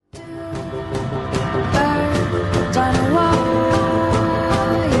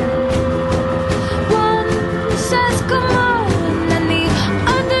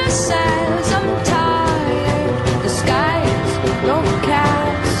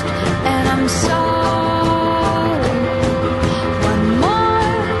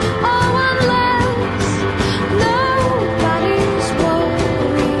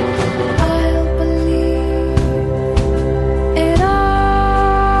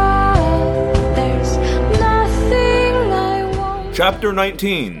Chapter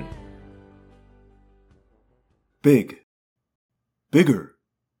 19. Big. Bigger.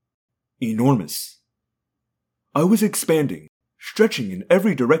 Enormous. I was expanding, stretching in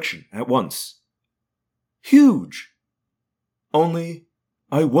every direction at once. Huge! Only,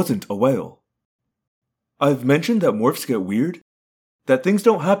 I wasn't a whale. I've mentioned that morphs get weird? That things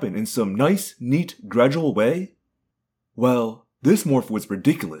don't happen in some nice, neat, gradual way? Well, this morph was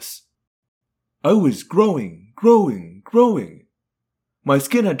ridiculous. I was growing. My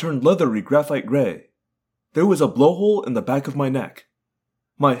skin had turned leathery graphite gray. There was a blowhole in the back of my neck.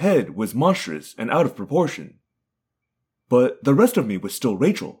 My head was monstrous and out of proportion. But the rest of me was still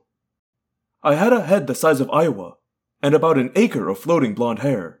Rachel. I had a head the size of Iowa, and about an acre of floating blonde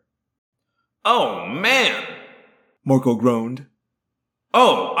hair. "Oh, man!" Marco groaned.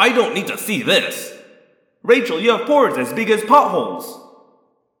 "Oh, I don't need to see this! Rachel, you have pores as big as potholes!"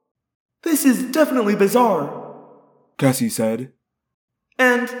 "This is definitely bizarre," Cassie said.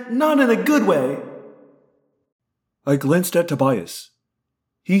 "And not in a good way." I glanced at Tobias.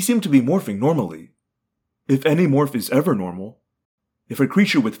 He seemed to be morphing normally. If any morph is ever normal. If a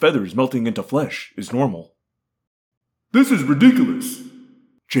creature with feathers melting into flesh is normal. "This is ridiculous,"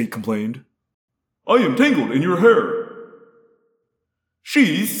 Jake complained. "I am tangled in your hair."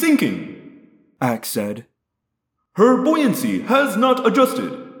 "She's sinking," Axe said. "Her buoyancy has not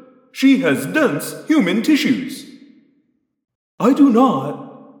adjusted. She has dense human tissues." "I do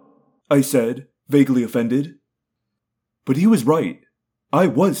not," I said, vaguely offended. But he was right. I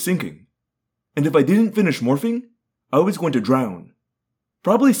was sinking. And if I didn't finish morphing, I was going to drown.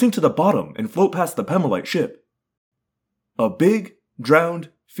 Probably sink to the bottom and float past the Pemelite ship. A big,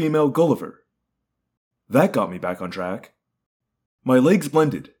 drowned, female Gulliver. That got me back on track. My legs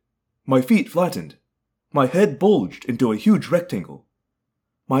blended. My feet flattened. My head bulged into a huge rectangle.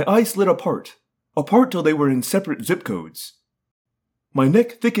 My eyes slid apart till they were in separate zip codes. My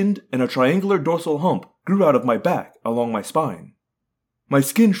neck thickened and a triangular dorsal hump grew out of my back along my spine. My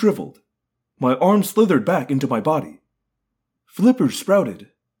skin shriveled. My arms slithered back into my body. Flippers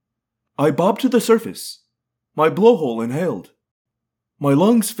sprouted. I bobbed to the surface. My blowhole inhaled. My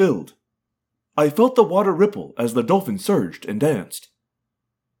lungs filled. I felt the water ripple as the dolphins surged and danced.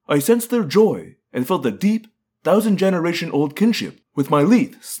 I sensed their joy and felt the deep, 1,000-generation-old kinship with my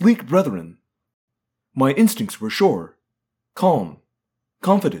lithe, sleek brethren. My instincts were sure, calm,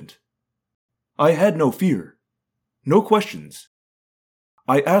 confident. I had no fear, no questions.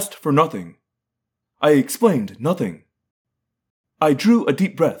 I asked for nothing. I explained nothing. I drew a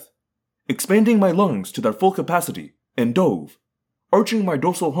deep breath, expanding my lungs to their full capacity, and dove, arching my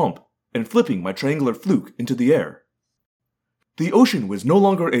dorsal hump and flipping my triangular fluke into the air. The ocean was no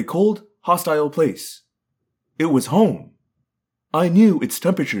longer a cold, hostile place. It was home. I knew its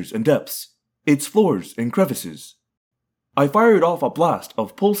temperatures and depths, its floors and crevices. I fired off a blast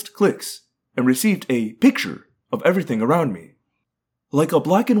of pulsed clicks and received a picture of everything around me. Like a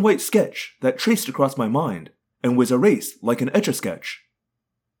black and white sketch that traced across my mind and was erased like an Etch-a-Sketch.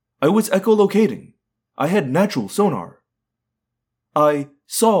 I was echolocating. I had natural sonar. I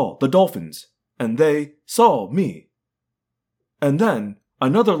saw the dolphins, and they saw me. And then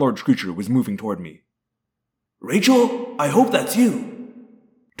another large creature was moving toward me. "Rachel, I hope that's you,"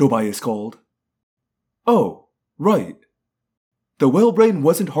 Tobias called. Oh, right. The whale brain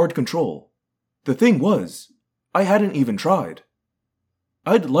wasn't hard control. The thing was, I hadn't even tried.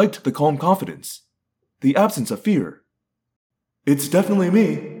 I'd liked the calm confidence, the absence of fear. "It's definitely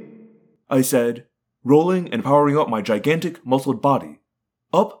me," I said, rolling and powering up my gigantic, muscled body.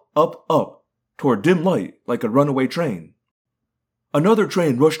 Up, toward dim light like a runaway train. Another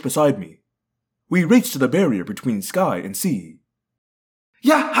train rushed beside me. We raced to the barrier between sky and sea.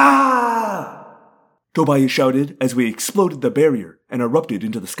 "Yah-ha!" Tobias shouted as we exploded the barrier and erupted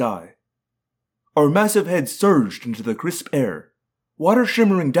into the sky. Our massive heads surged into the crisp air, water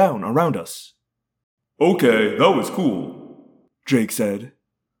shimmering down around us. "Okay, that was cool," Jake said.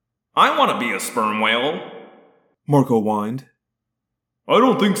 "I want to be a sperm whale," Marco whined. "I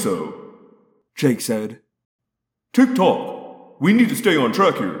don't think so," Jake said. "Tick-tock, we need to stay on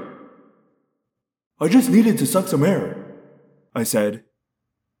track here." "I just needed to suck some air," I said.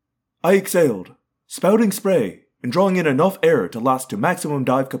 I exhaled, spouting spray and drawing in enough air to last to maximum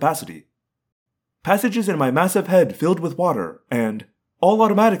dive capacity. Passages in my massive head filled with water and, all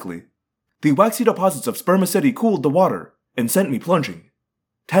automatically, the waxy deposits of spermaceti cooled the water and sent me plunging.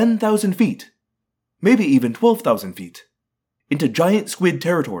 10,000 feet, maybe even 12,000 feet, into giant squid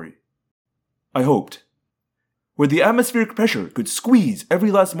territory. I hoped. Where the atmospheric pressure could squeeze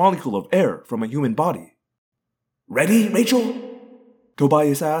every last molecule of air from a human body. "Ready, Rachel?"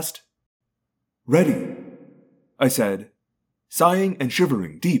 Tobias asked. "Ready," I said, sighing and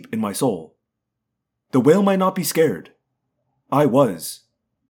shivering deep in my soul. The whale might not be scared. I was.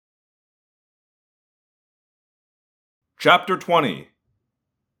 Chapter 20.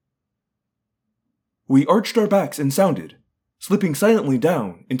 We arched our backs and sounded, slipping silently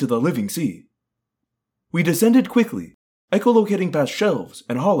down into the living sea. We descended quickly, echolocating past shelves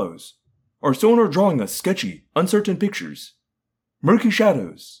and hollows, our sonar drawing us sketchy, uncertain pictures, murky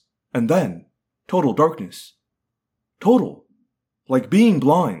shadows, and then total darkness. Total. Like being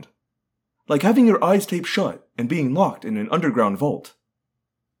blind. Like having your eyes taped shut and being locked in an underground vault.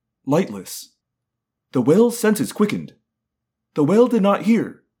 Lightless. The whale's senses quickened. The whale did not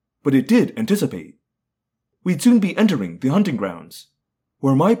hear, but it did anticipate. We'd soon be entering the hunting grounds,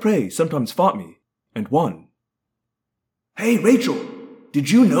 where my prey sometimes fought me and won. Hey, Rachel, did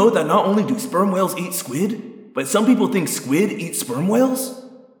you know that not only do sperm whales eat squid, but some people think squid eat sperm whales?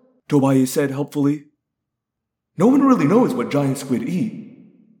 Tobias said helpfully. No one really knows what giant squid eat,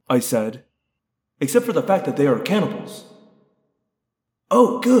 I said, except for the fact that they are cannibals.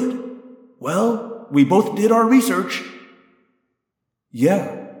 Oh, good. Well, we both did our research.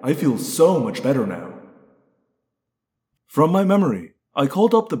 Yeah, I feel so much better now. From my memory, I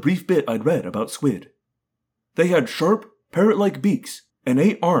called up the brief bit I'd read about squid. They had sharp, parrot-like beaks and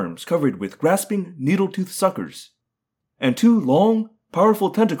 8 arms covered with grasping, needle-toothed suckers, and 2 long, powerful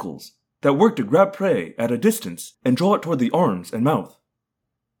tentacles that worked to grab prey at a distance and draw it toward the arms and mouth.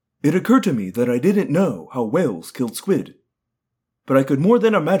 It occurred to me that I didn't know how whales killed squid, but I could more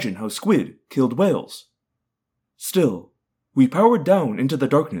than imagine how squid killed whales. Still, we powered down into the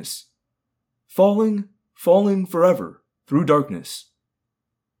darkness, falling forever through darkness.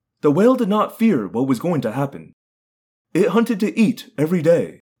 The whale did not fear what was going to happen. It hunted to eat every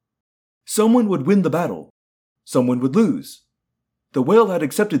day. Someone would win the battle. Someone would lose. The whale had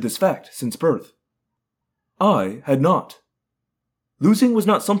accepted this fact since birth. I had not. Losing was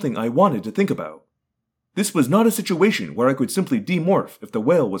not something I wanted to think about. This was not a situation where I could simply demorph if the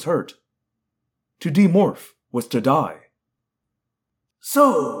whale was hurt. To demorph was to die.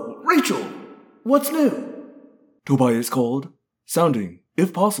 So, Rachel, what's new? Tobias called, sounding,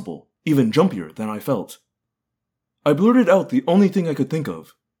 if possible, even jumpier than I felt. I blurted out the only thing I could think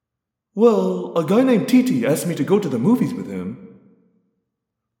of. Well, a guy named Titi asked me to go to the movies with him.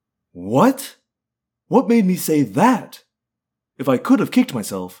 What? What made me say that? If I could have kicked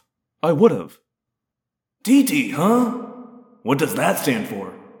myself, I would have. TT, huh? What does that stand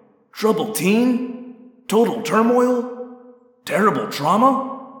for? Troubled teen? Total turmoil? Terrible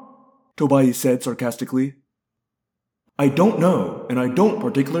trauma? Tobias said sarcastically. I don't know, and I don't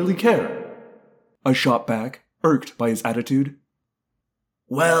particularly care. I shot back, irked by his attitude.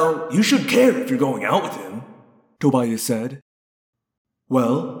 Well, you should care if you're going out with him, Tobias said.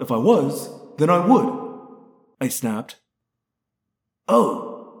 Well, if I was, then I would, I snapped.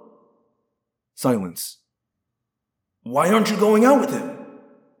 Oh. Silence. Why aren't you going out with him?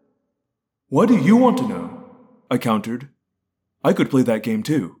 Why do you want to know? I countered. I could play that game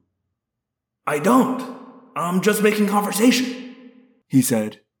too. I don't. I'm just making conversation, he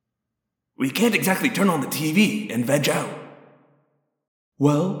said. We can't exactly turn on the TV and veg out.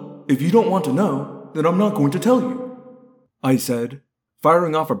 Well, if you don't want to know, then I'm not going to tell you, I said,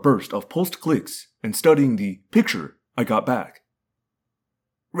 firing off a burst of pulsed clicks and studying the picture I got back.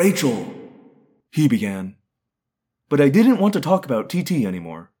 Rachel, he began. But I didn't want to talk about TT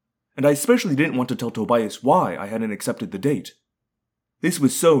anymore, and I especially didn't want to tell Tobias why I hadn't accepted the date. This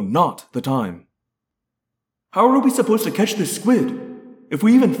was so not the time. How are we supposed to catch this squid, if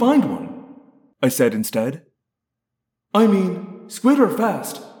we even find one? I said instead. I mean, squid are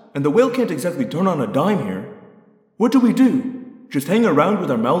fast, and the whale can't exactly turn on a dime here. What do we do? Just hang around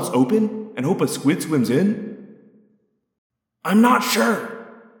with our mouths open and hope a squid swims in? I'm not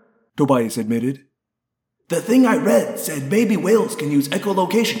sure, Tobias admitted. The thing I read said baby whales can use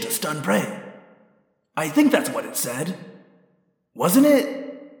echolocation to stun prey. I think that's what it said. Wasn't it?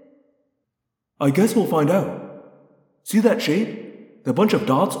 I guess we'll find out. See that shape? The bunch of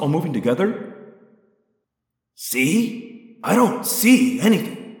dots all moving together? See? I don't see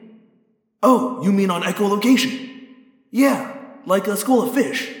anything. Oh, you mean on echolocation? Yeah, like a school of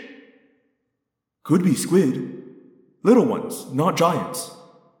fish. Could be squid. Little ones, not giants.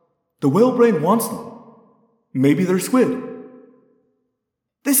 The whale brain wants them. Maybe they're squid.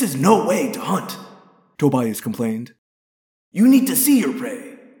 This is no way to hunt, Tobias complained. You need to see your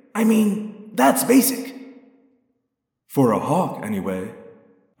prey. I mean, that's basic. For a hawk, anyway,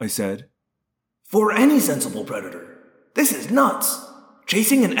 I said. For any sensible predator. This is nuts.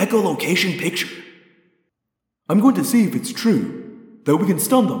 Chasing an echolocation picture. I'm going to see if it's true, that we can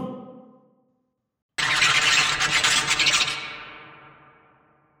stun them.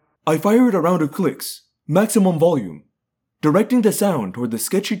 I fired a round of clicks, maximum volume, directing the sound toward the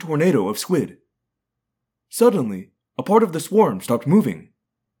sketchy tornado of squid. Suddenly, a part of the swarm stopped moving.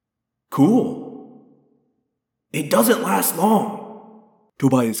 Cool. It doesn't last long,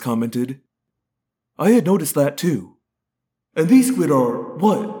 Tobias commented. I had noticed that too. And these squid are,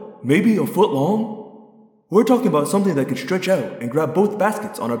 what, maybe a foot long? We're talking about something that could stretch out and grab both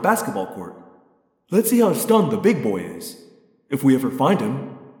baskets on a basketball court. Let's see how stunned the big boy is, if we ever find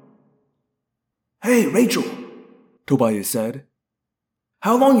him. Hey, Rachel, Tobias said.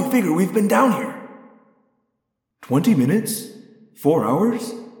 How long you figure we've been down here? 20 minutes? 4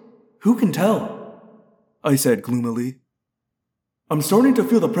 hours? Who can tell? I said gloomily. I'm starting to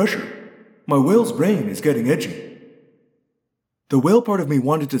feel the pressure. My whale's brain is getting edgy. The whale part of me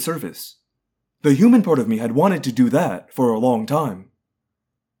wanted to surface. The human part of me had wanted to do that for a long time.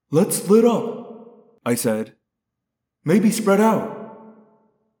 Let's split up, I said. Maybe spread out.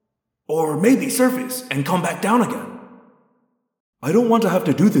 Or maybe surface and come back down again. I don't want to have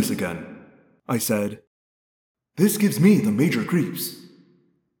to do this again, I said. This gives me the major creeps.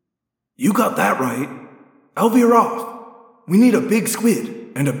 You got that right. I'll veer off. We need a big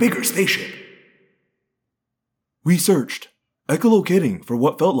squid and a bigger spaceship. We searched, echolocating for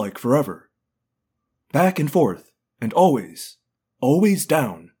what felt like forever. Back and forth, and always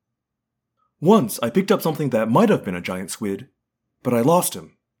down. Once I picked up something that might have been a giant squid, but I lost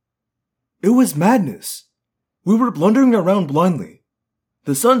him. It was madness. We were blundering around blindly.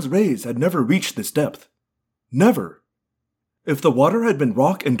 The sun's rays had never reached this depth. Never. If the water had been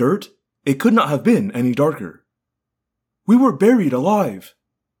rock and dirt, it could not have been any darker. We were buried alive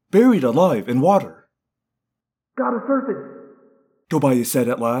in water. Gotta surf it, Tobias said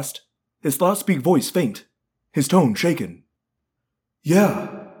at last, his loudspeak voice faint, his tone shaken.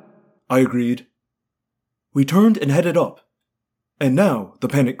 Yeah, I agreed. We turned and headed up. And now the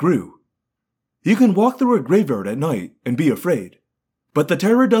panic grew. You can walk through a graveyard at night and be afraid, but the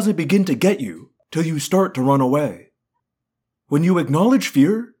terror doesn't begin to get you till you start to run away. When you acknowledge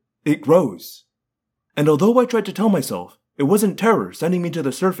fear, it grows. And although I tried to tell myself it wasn't terror sending me to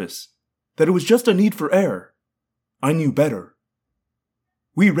the surface, that it was just a need for air, I knew better.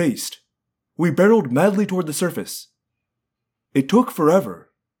 We raced. We barreled madly toward the surface. It took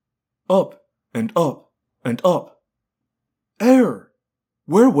forever. Up and up and up. Air!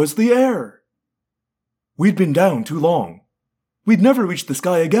 Where was the air? We'd been down too long. We'd never reach the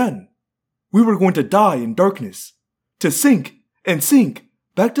sky again. We were going to die in darkness, to sink and sink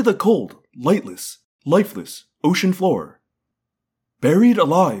back to the cold, lightless, lifeless ocean floor. Buried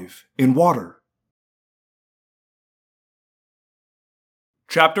alive in water.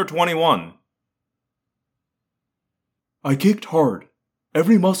 Chapter 21. I kicked hard,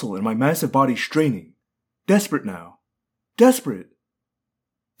 every muscle in my massive body straining. Desperate now. Desperate.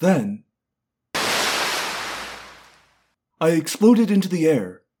 Then I exploded into the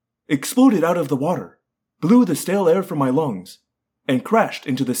air, exploded out of the water, blew the stale air from my lungs, and crashed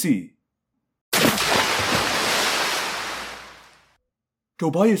into the sea.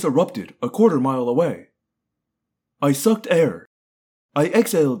 Tobias erupted a quarter mile away. I sucked air. I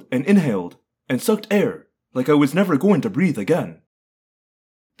exhaled and inhaled and sucked air like I was never going to breathe again.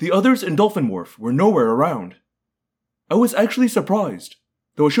 The others in Dolphinmorph were nowhere around. I was actually surprised,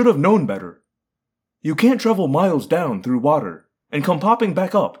 though I should have known better. You can't travel miles down through water and come popping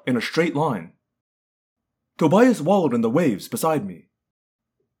back up in a straight line. Tobias wallowed in the waves beside me.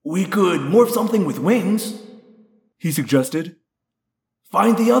 We could morph something with wings, he suggested.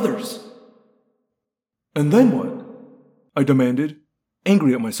 Find the others. And then what? I demanded,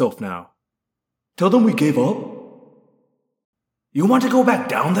 angry at myself now. Tell them we gave up? You want to go back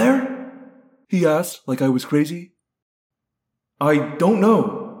down there? He asked like I was crazy. I don't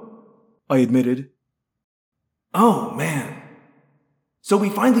know, I admitted. Oh, man. So we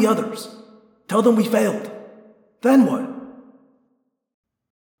find the others. Tell them we failed. Then what?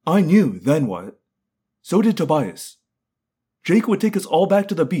 I knew then what. So did Tobias. Jake would take us all back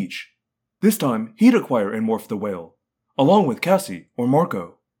to the beach. This time, he'd acquire and morph the whale, along with Cassie or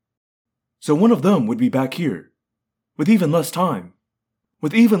Marco. So one of them would be back here, with even less time,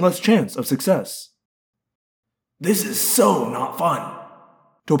 with even less chance of success. This is so not fun,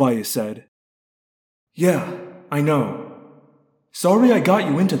 Tobias said. Yeah, I know. Sorry I got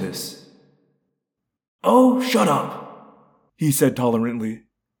you into this. Oh, shut up, he said tolerantly.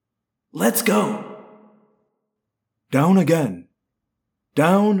 Let's go. Down again.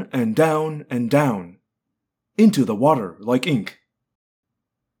 Down and down and down. Into the water like ink.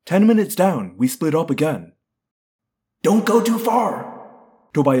 10 minutes down, we split up again. Don't go too far,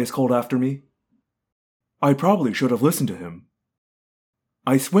 Tobias called after me. I probably should have listened to him.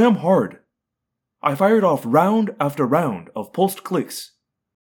 I swam hard. I fired off round after round of pulsed clicks.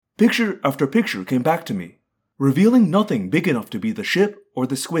 Picture after picture came back to me, revealing nothing big enough to be the ship or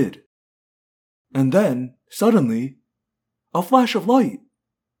the squid. And then, suddenly, a flash of light.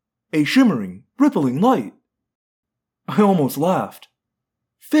 A shimmering, rippling light. I almost laughed.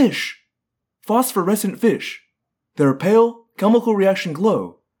 Fish! Phosphorescent fish. Their pale, chemical reaction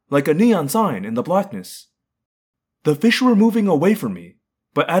glow, like a neon sign in the blackness. The fish were moving away from me,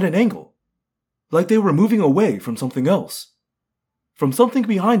 but at an angle. Like they were moving away from something else. From something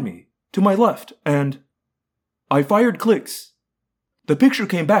behind me, to my left, and... I fired clicks. The picture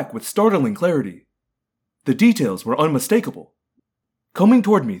came back with startling clarity. The details were unmistakable. Coming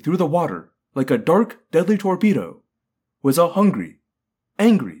toward me through the water, like a dark, deadly torpedo, was a hungry,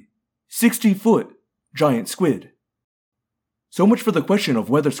 angry, 60-foot giant squid. So much for the question of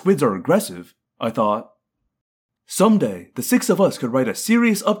whether squids are aggressive, I thought. Someday, the 6 of us could write a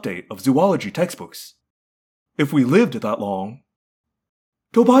serious update of zoology textbooks. If we lived that long.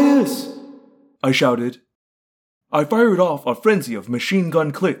 Tobias! I shouted. I fired off a frenzy of machine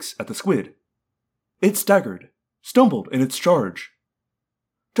gun clicks at the squid. It staggered, stumbled in its charge.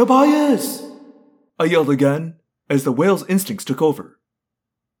 Tobias! I yelled again, as the whale's instincts took over.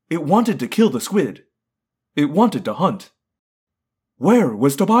 It wanted to kill the squid. It wanted to hunt. Where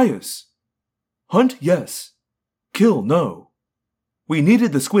was Tobias? Hunt, yes. Kill, no. We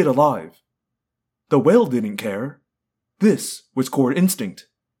needed the squid alive. The whale didn't care. This was core instinct.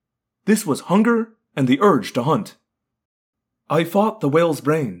 This was hunger and the urge to hunt. I fought the whale's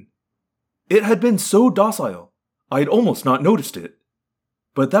brain. It had been so docile, I'd almost not noticed it.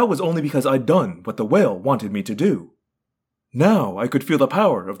 But that was only because I'd done what the whale wanted me to do. Now I could feel the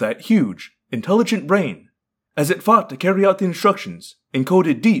power of that huge, intelligent brain as it fought to carry out the instructions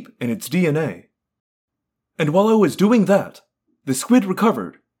encoded deep in its DNA. And while I was doing that, the squid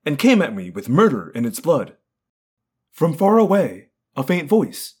recovered and came at me with murder in its blood. From far away, a faint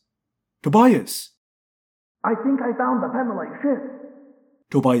voice. Tobias! I think I found the Pemelite ship,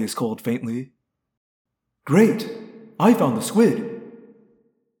 Tobias called faintly. Great! I found the squid.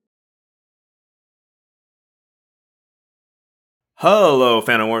 Hello,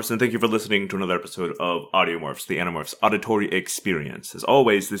 Animorphs, and thank you for listening to another episode of Audiomorphs, the Animorphs auditory experience. As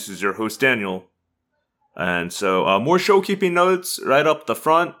always, this is your host, Daniel. And so, more show-keeping notes right up the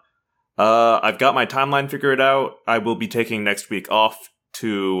front. I've got my timeline figured out. I will be taking next week off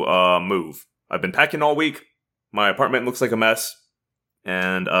to move. I've been packing all week. My apartment looks like a mess.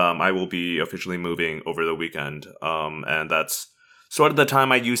 And I will be officially moving over the weekend. And that's sort of the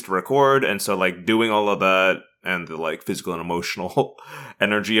time I used to record. And so, doing all of that and the physical and emotional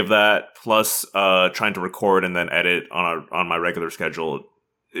energy of that, plus trying to record and then edit on my regular schedule,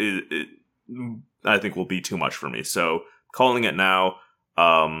 it I think will be too much for me. So calling it now.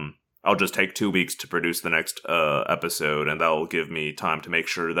 I'll just take 2 weeks to produce the next episode, and that will give me time to make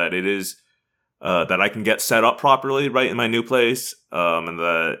sure that it is that I can get set up properly right in my new place, and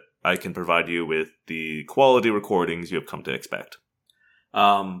that I can provide you with the quality recordings you have come to expect.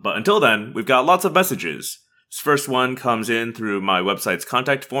 But until then, we've got lots of messages. This first one comes in through my website's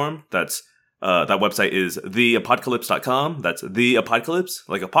contact form. That's that website is theapocalypse.com. That's the apocalypse,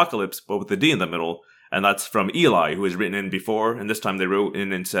 like apocalypse, but with the D in the middle. And that's from Eli, who has written in before. And this time they wrote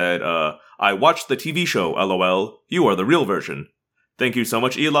in and said, I watched the TV show, LOL. You are the real version. Thank you so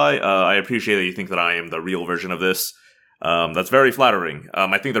much, Eli. I appreciate that you think that I am the real version of this. That's very flattering.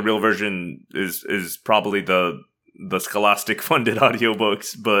 I think the real version is probably the Scholastic funded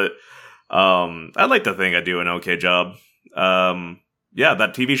audiobooks, but I like to think I do an okay job. Yeah,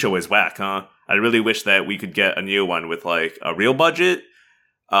 that TV show is whack, huh? I really wish that we could get a new one with a real budget.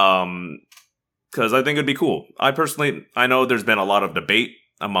 Because I think it'd be cool. I know there's been a lot of debate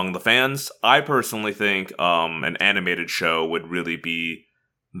among the fans. I personally think an animated show would really be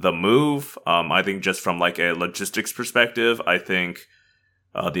the move. I think just from a logistics perspective, I think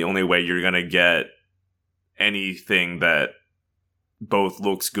the only way you're gonna get anything that both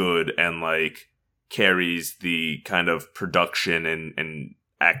looks good and carries the kind of production and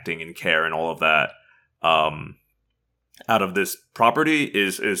acting and care and all of that out of this property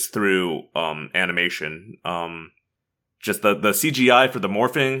is through animation. Just the CGI for the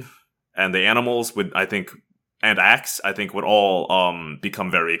morphing and the animals would, I think, and acts, I think, would all become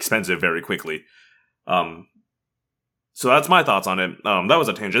very expensive very quickly. So that's my thoughts on it. That was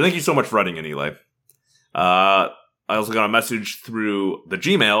a tangent. Thank you so much for writing in, Eli. I also got a message through the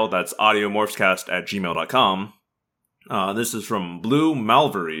Gmail. That's audiomorphscast@gmail.com. This is from Blue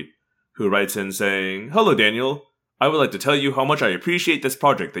Malvery, who writes in saying, Hello, Daniel. I would like to tell you how much I appreciate this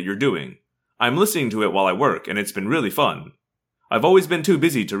project that you're doing. I'm listening to it while I work, and it's been really fun. I've always been too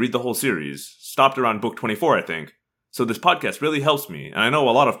busy to read the whole series, stopped around book 24 I think, so this podcast really helps me, and I know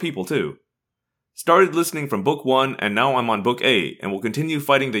a lot of people too. Started listening from book 1, and now I'm on book 8, and will continue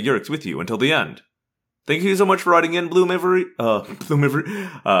fighting the Yeerks with you until the end. Thank you so much for writing in, Blue Malvery.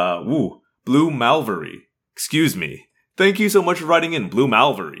 Excuse me. Thank you so much for writing in, Blue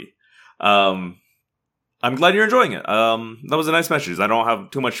Malvery. I'm glad you're enjoying it. That was a nice message. I don't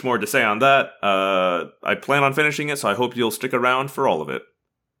have too much more to say on that. I plan on finishing it, so I hope you'll stick around for all of it.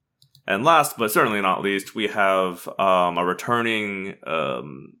 And last, but certainly not least, we have a returning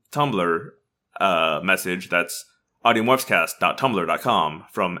Tumblr message. That's audiomorphscast.tumblr.com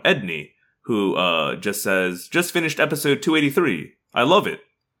from Edney, who just says, just finished episode 283. I love it.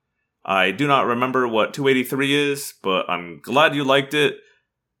 I do not remember what 283 is, but I'm glad you liked it.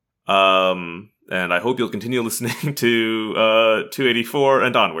 And I hope you'll continue listening to 284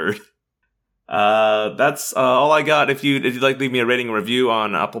 and onward. That's all I got. If you'd like to leave me a rating and review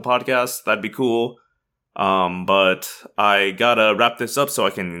on Apple Podcasts, that'd be cool. But I gotta wrap this up so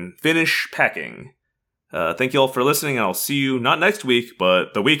I can finish packing. Thank you all for listening, and I'll see you not next week,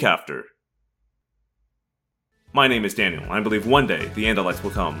 but the week after. My name is Daniel, and I believe one day the Andalites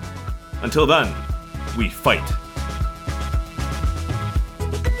will come. Until then, we fight.